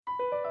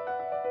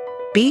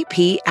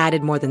BP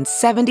added more than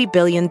 $70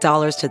 billion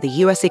to the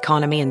U.S.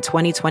 economy in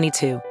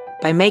 2022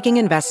 by making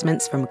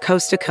investments from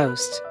coast to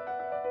coast.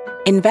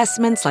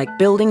 Investments like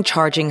building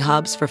charging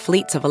hubs for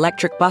fleets of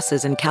electric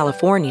buses in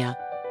California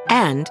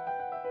and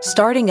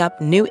starting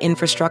up new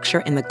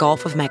infrastructure in the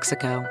Gulf of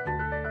Mexico.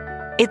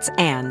 It's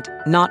and,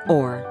 not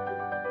or.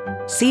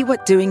 See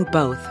what doing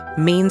both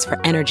means for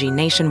energy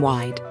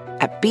nationwide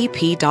at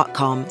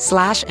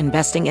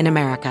bp.com/investing in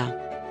America.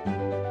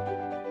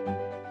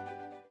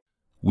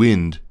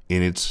 Wind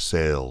in Its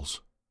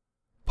Sails.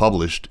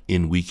 Published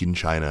in Week in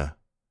China.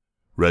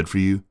 Read for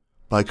you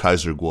by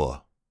Kaiser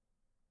Guo.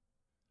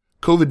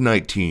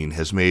 COVID-19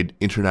 has made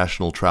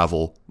international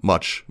travel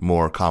much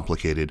more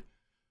complicated.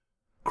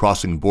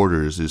 Crossing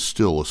borders is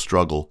still a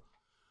struggle.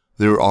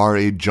 There are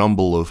a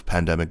jumble of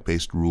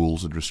pandemic-based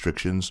rules and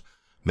restrictions,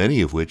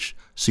 many of which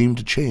seem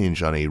to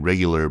change on a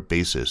regular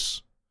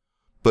basis.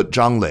 But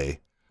Zhang Lei,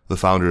 the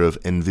founder of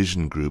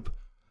Envision Group,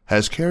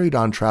 has carried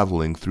on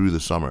traveling through the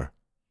summer.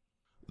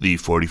 The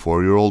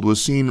 44-year-old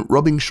was seen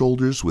rubbing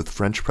shoulders with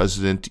French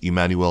President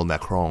Emmanuel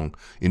Macron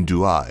in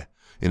Douai,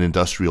 an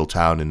industrial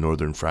town in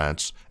northern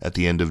France, at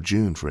the end of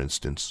June, for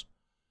instance.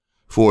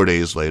 4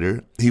 days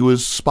later, he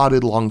was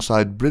spotted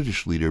alongside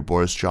British leader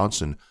Boris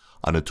Johnson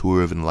on a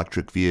tour of an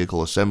electric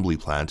vehicle assembly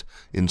plant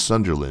in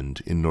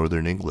Sunderland in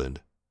northern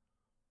England.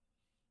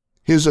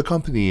 His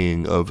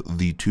accompanying of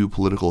the two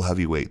political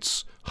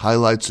heavyweights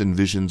highlights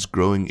Envision's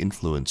growing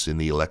influence in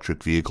the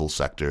electric vehicle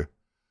sector.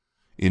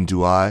 In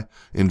Douai,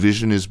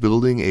 Envision is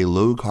building a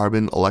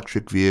low-carbon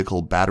electric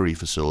vehicle battery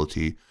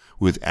facility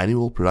with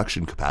annual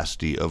production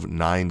capacity of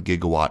 9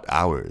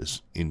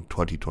 gigawatt-hours in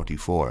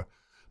 2024,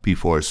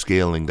 before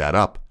scaling that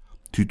up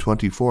to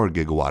 24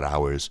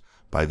 gigawatt-hours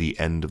by the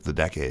end of the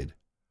decade.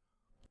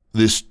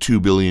 This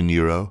 €2 billion,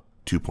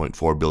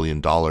 $2.4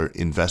 billion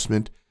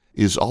investment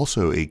is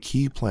also a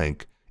key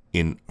plank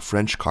in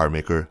French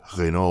carmaker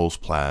Renault's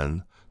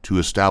plan to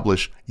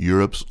establish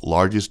Europe's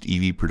largest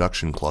EV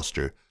production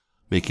cluster,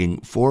 making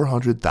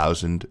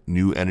 400,000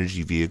 new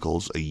energy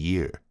vehicles a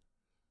year.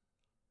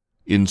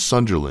 In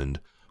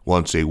Sunderland,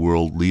 once a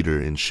world leader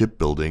in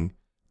shipbuilding,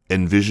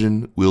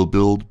 Envision will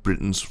build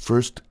Britain's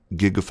first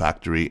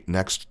gigafactory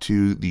next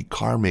to the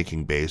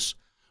car-making base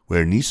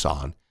where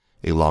Nissan,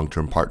 a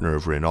long-term partner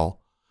of Renault,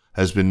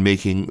 has been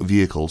making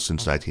vehicles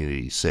since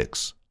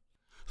 1986.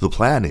 The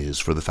plan is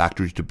for the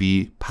factory to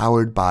be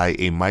powered by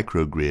a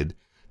microgrid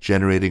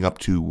generating up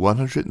to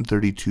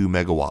 132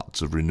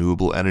 megawatts of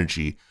renewable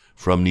energy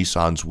from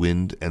Nissan's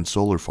wind and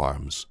solar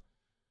farms.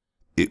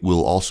 It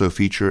will also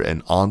feature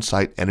an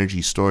on-site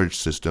energy storage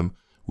system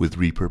with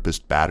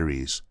repurposed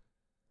batteries.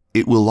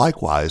 It will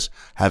likewise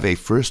have a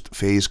first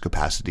phase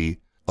capacity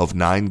of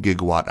 9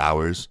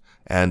 gigawatt-hours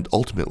and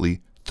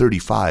ultimately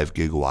 35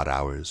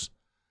 gigawatt-hours.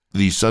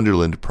 The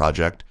Sunderland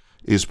project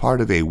is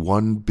part of a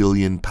 £1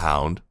 billion,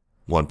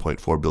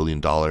 $1.4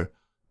 billion,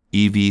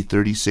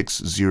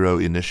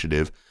 EV36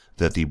 initiative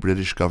that the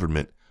British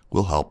government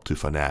will help to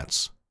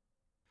finance.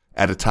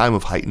 At a time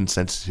of heightened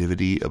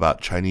sensitivity about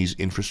Chinese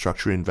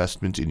infrastructure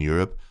investment in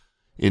Europe,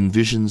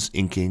 Envision's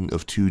inking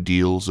of 2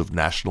 deals of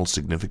national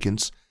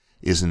significance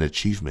is an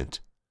achievement.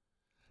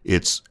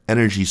 Its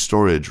energy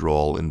storage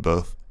role in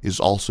both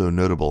is also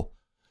notable,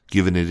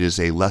 given it is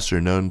a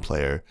lesser-known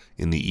player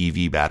in the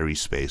EV battery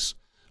space,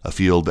 a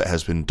field that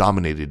has been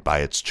dominated by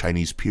its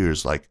Chinese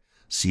peers like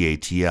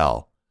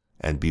CATL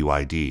and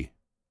BYD.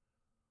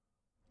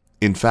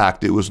 In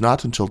fact, it was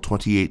not until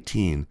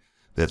 2018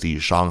 that the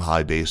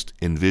Shanghai-based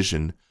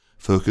Envision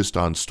focused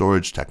on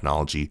storage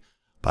technology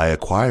by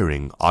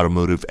acquiring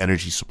Automotive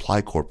Energy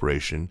Supply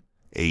Corporation,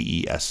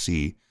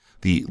 AESC,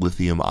 the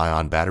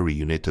lithium-ion battery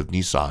unit of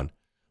Nissan,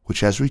 which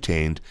has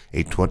retained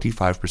a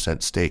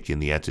 25% stake in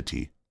the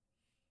entity.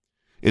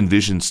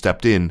 Envision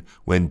stepped in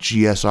when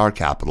GSR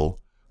Capital,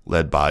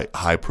 led by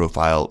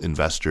high-profile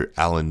investor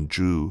Alan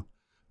Zhu,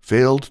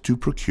 failed to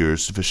procure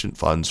sufficient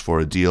funds for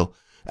a deal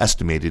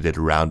estimated at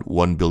around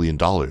 $1 billion,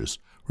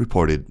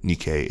 reported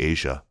Nikkei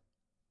Asia.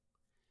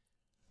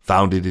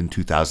 Founded in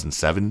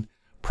 2007,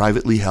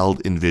 privately held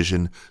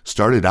Envision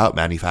started out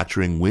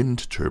manufacturing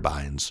wind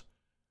turbines.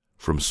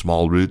 From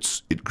small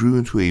roots, it grew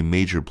into a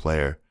major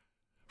player.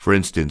 For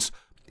instance,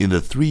 in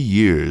the 3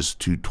 years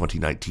to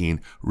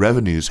 2019,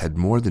 revenues had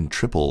more than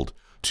tripled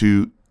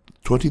to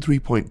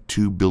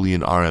 23.2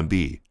 billion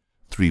RMB,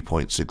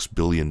 $3.6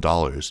 billion,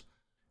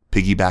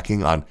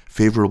 piggybacking on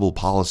favorable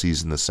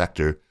policies in the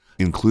sector,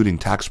 including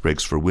tax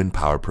breaks for wind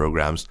power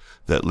programs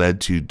that led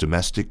to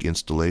domestic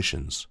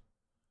installations.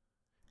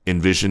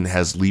 Envision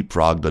has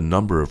leapfrogged a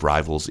number of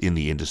rivals in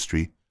the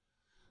industry.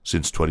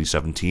 Since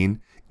 2017,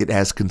 it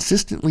has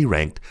consistently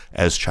ranked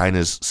as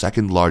China's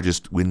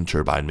second-largest wind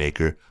turbine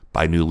maker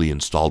by newly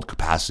installed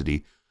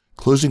capacity,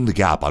 closing the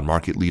gap on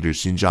market leader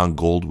Xinjiang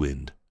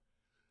Goldwind.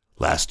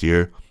 Last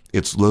year,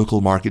 its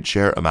local market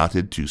share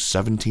amounted to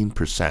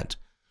 17%,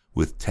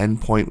 with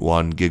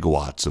 10.1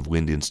 gigawatts of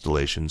wind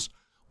installations,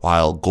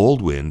 while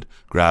Goldwind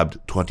grabbed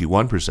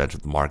 21%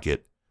 of the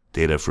market,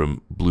 data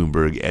from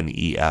Bloomberg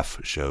NEF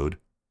showed.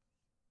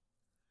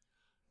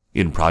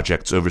 In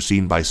projects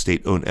overseen by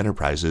state-owned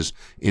enterprises,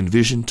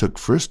 Envision took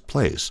first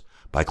place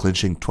by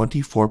clinching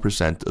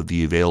 24% of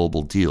the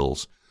available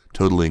deals,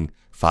 totaling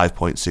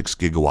 5.6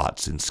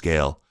 gigawatts in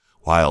scale,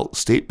 while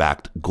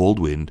state-backed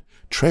Goldwind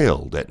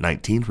trailed at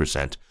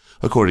 19%,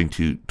 according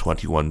to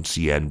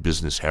 21CN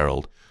Business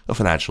Herald, a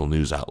financial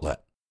news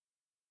outlet.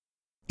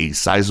 A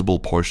sizable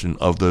portion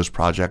of those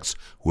projects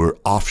were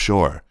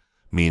offshore,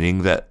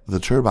 meaning that the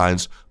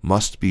turbines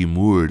must be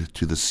moored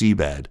to the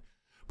seabed,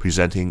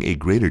 presenting a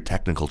greater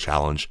technical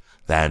challenge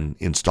than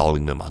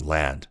installing them on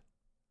land.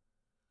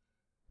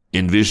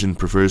 Envision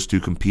prefers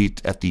to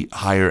compete at the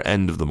higher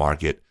end of the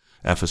market,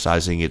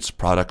 emphasizing its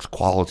product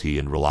quality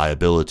and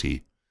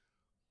reliability.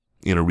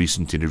 In a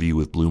recent interview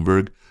with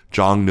Bloomberg,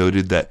 Zhang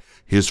noted that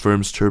his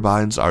firm's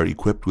turbines are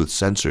equipped with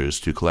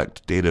sensors to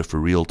collect data for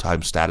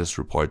real-time status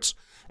reports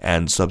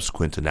and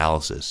subsequent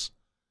analysis.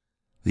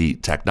 The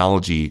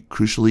technology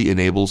crucially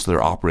enables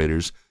their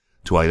operators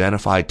to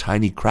identify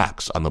tiny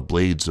cracks on the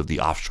blades of the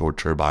offshore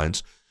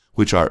turbines,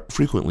 which are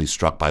frequently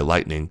struck by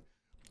lightning,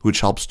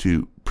 which helps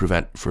to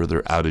prevent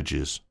further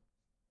outages.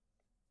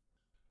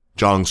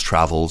 Zhang's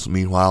travels,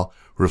 meanwhile,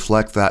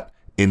 reflect that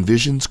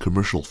Envision's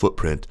commercial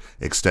footprint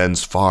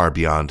extends far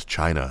beyond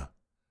China.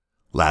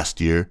 Last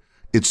year,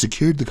 it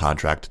secured the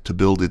contract to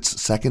build its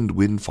second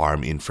wind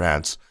farm in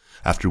France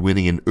after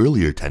winning an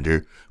earlier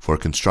tender for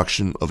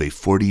construction of a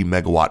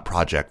 40-megawatt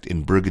project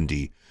in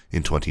Burgundy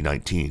in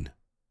 2019.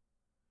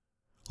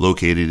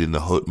 Located in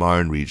the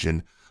Haute-Marne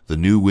region, the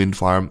new wind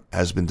farm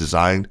has been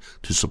designed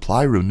to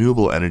supply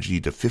renewable energy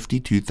to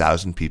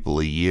 52,000 people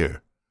a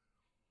year.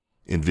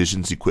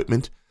 Envision's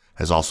equipment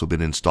has also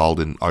been installed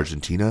in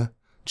Argentina,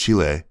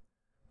 Chile,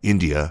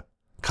 India,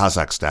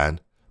 Kazakhstan,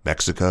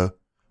 Mexico,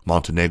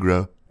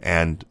 Montenegro,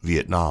 and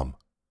Vietnam.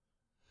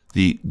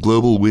 The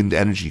Global Wind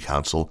Energy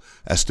Council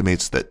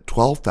estimates that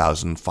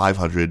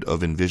 12,500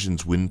 of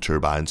Envision's wind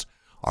turbines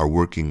are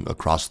working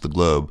across the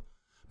globe,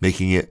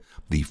 making it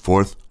the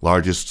fourth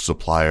largest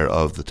supplier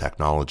of the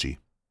technology.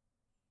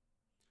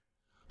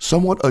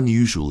 Somewhat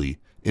unusually,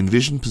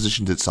 Envision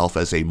positioned itself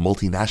as a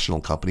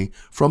multinational company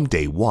from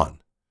day one.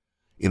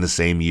 In the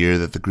same year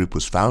that the group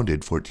was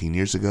founded 14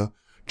 years ago,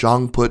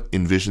 Zhang put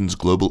Envision's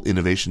Global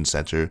Innovation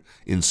Center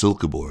in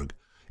Silkeborg,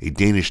 a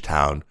Danish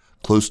town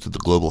close to the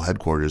global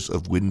headquarters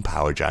of wind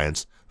power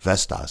giants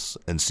Vestas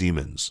and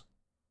Siemens.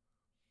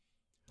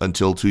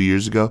 Until 2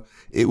 years ago,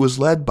 it was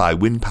led by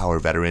wind power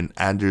veteran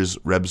Anders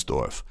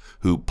Rebsdorf,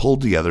 who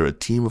pulled together a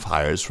team of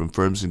hires from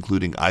firms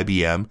including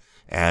IBM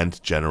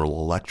and General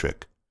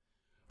Electric.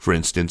 For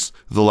instance,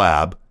 the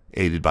lab,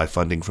 aided by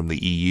funding from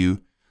the EU,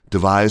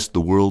 devised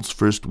the world's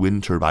first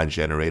wind turbine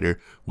generator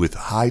with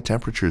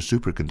high-temperature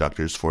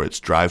superconductors for its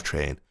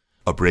drivetrain,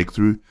 a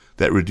breakthrough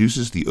that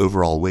reduces the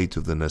overall weight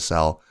of the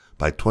nacelle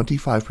by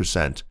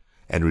 25%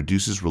 and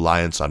reduces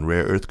reliance on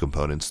rare earth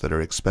components that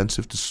are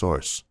expensive to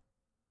source.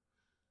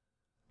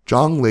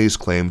 Zhang lays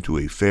claim to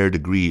a fair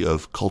degree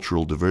of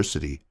cultural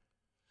diversity.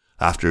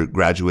 After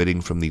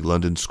graduating from the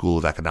London School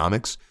of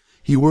Economics,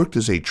 he worked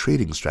as a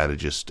trading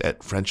strategist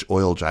at French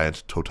oil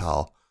giant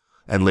Total,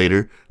 and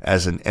later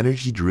as an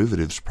energy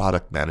derivatives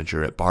product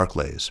manager at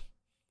Barclays.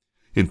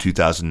 In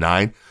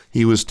 2009,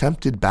 he was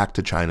tempted back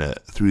to China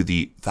through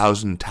the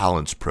 1,000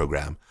 Talents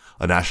program,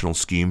 a national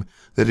scheme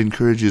that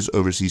encourages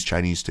overseas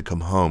Chinese to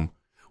come home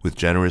with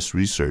generous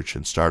research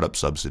and startup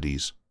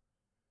subsidies.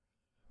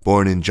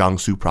 Born in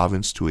Jiangsu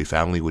province to a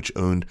family which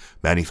owned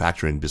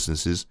manufacturing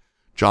businesses,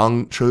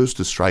 Zhang chose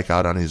to strike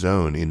out on his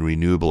own in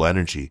renewable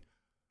energy.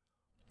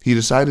 He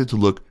decided to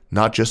look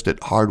not just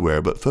at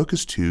hardware, but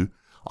focus too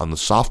on the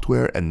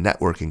software and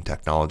networking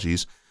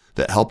technologies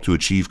that help to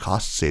achieve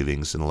cost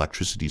savings in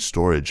electricity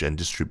storage and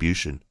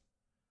distribution.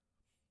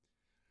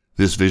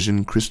 This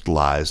vision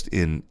crystallized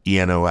in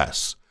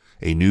ENOS,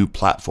 a new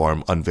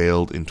platform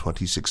unveiled in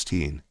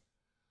 2016.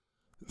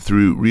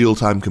 Through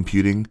real-time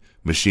computing,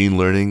 machine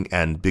learning,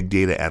 and big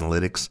data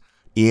analytics,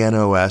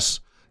 ENOS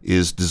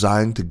is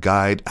designed to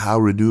guide how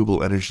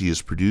renewable energy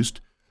is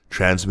produced,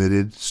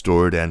 transmitted,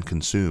 stored, and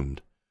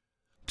consumed.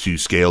 To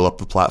scale up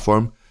the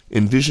platform,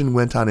 Envision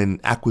went on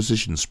an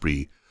acquisition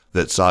spree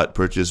that saw it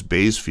purchase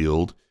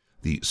Basefield,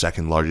 the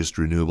second-largest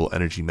renewable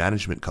energy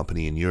management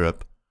company in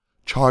Europe,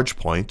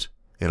 ChargePoint,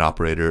 an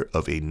operator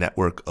of a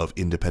network of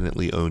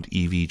independently owned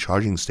EV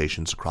charging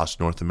stations across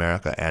North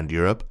America and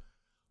Europe,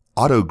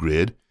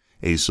 AutoGrid,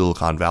 a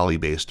Silicon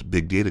Valley-based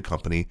big data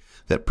company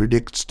that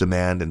predicts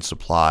demand and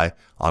supply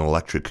on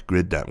electric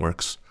grid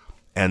networks,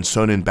 and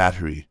Sonnen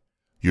Battery,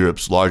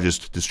 Europe's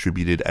largest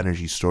distributed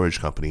energy storage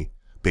company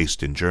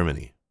based in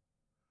Germany.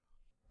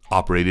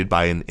 Operated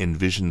by an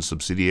Envision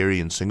subsidiary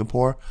in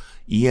Singapore,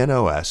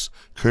 ENOS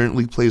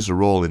currently plays a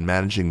role in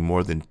managing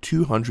more than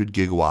 200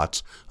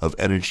 gigawatts of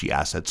energy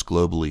assets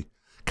globally,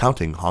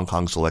 counting Hong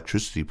Kong's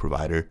electricity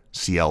provider,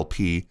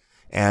 CLP,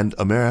 and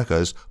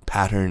America's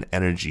Pattern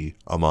Energy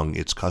among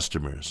its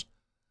customers.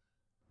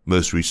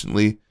 Most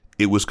recently,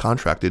 it was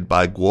contracted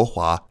by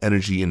Guohua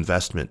Energy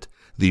Investment,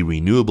 the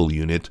renewable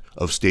unit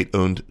of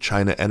state-owned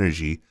China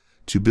Energy,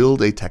 to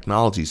build a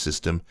technology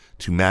system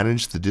to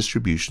manage the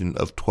distribution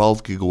of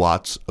 12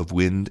 gigawatts of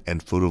wind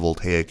and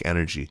photovoltaic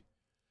energy.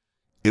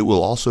 It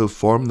will also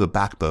form the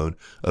backbone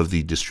of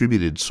the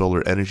distributed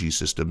solar energy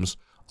systems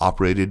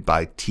operated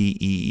by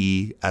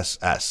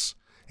TEESS,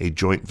 a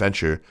joint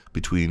venture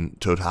between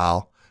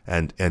Total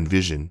and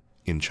Envision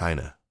in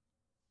China.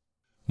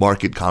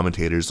 Market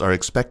commentators are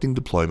expecting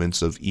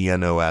deployments of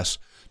ENOS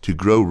to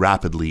grow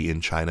rapidly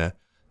in China,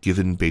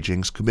 given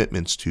Beijing's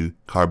commitments to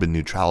carbon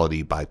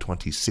neutrality by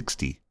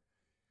 2060.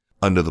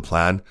 Under the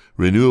plan,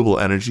 renewable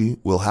energy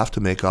will have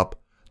to make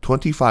up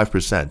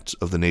 25%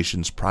 of the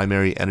nation's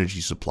primary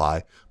energy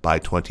supply by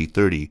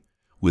 2030,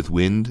 with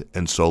wind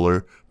and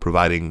solar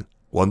providing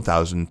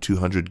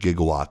 1,200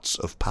 gigawatts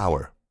of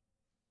power.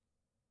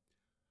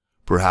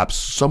 Perhaps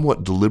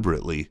somewhat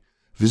deliberately,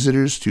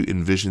 visitors to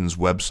Envision's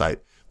website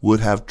would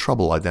have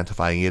trouble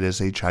identifying it as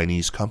a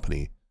Chinese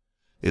company.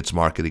 Its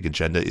marketing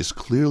agenda is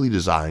clearly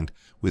designed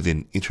with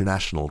an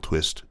international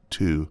twist,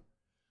 too.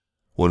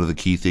 One of the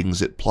key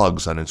things it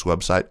plugs on its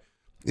website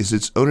is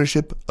its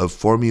ownership of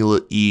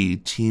Formula E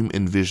Team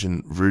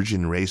Envision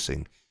Virgin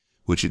Racing,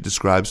 which it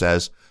describes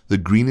as the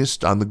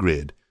greenest on the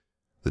grid.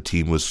 The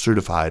team was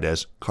certified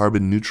as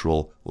carbon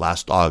neutral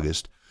last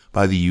August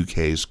by the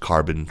UK's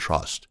Carbon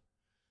Trust.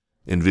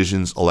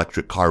 Envision's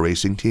electric car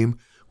racing team,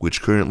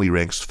 which currently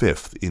ranks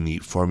 5th in the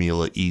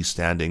Formula E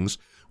standings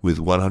with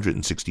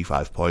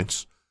 165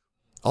 points,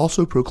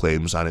 also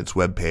proclaims on its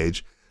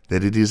webpage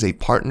that it is a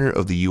partner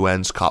of the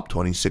UN's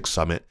COP26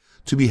 summit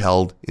to be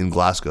held in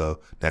Glasgow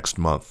next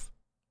month.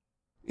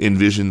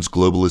 Envision's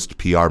globalist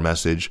PR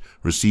message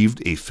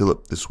received a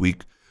fillip this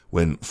week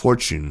when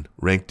Fortune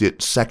ranked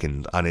it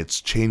second on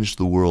its Change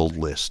the World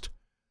list.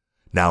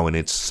 Now in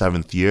its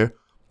 7th year,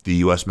 the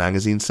U.S.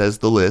 magazine says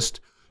the list,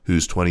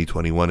 whose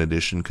 2021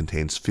 edition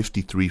contains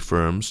 53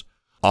 firms,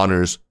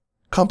 honors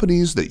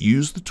companies that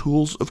use the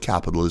tools of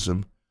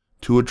capitalism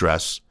to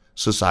address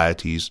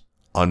society's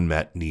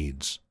unmet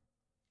needs.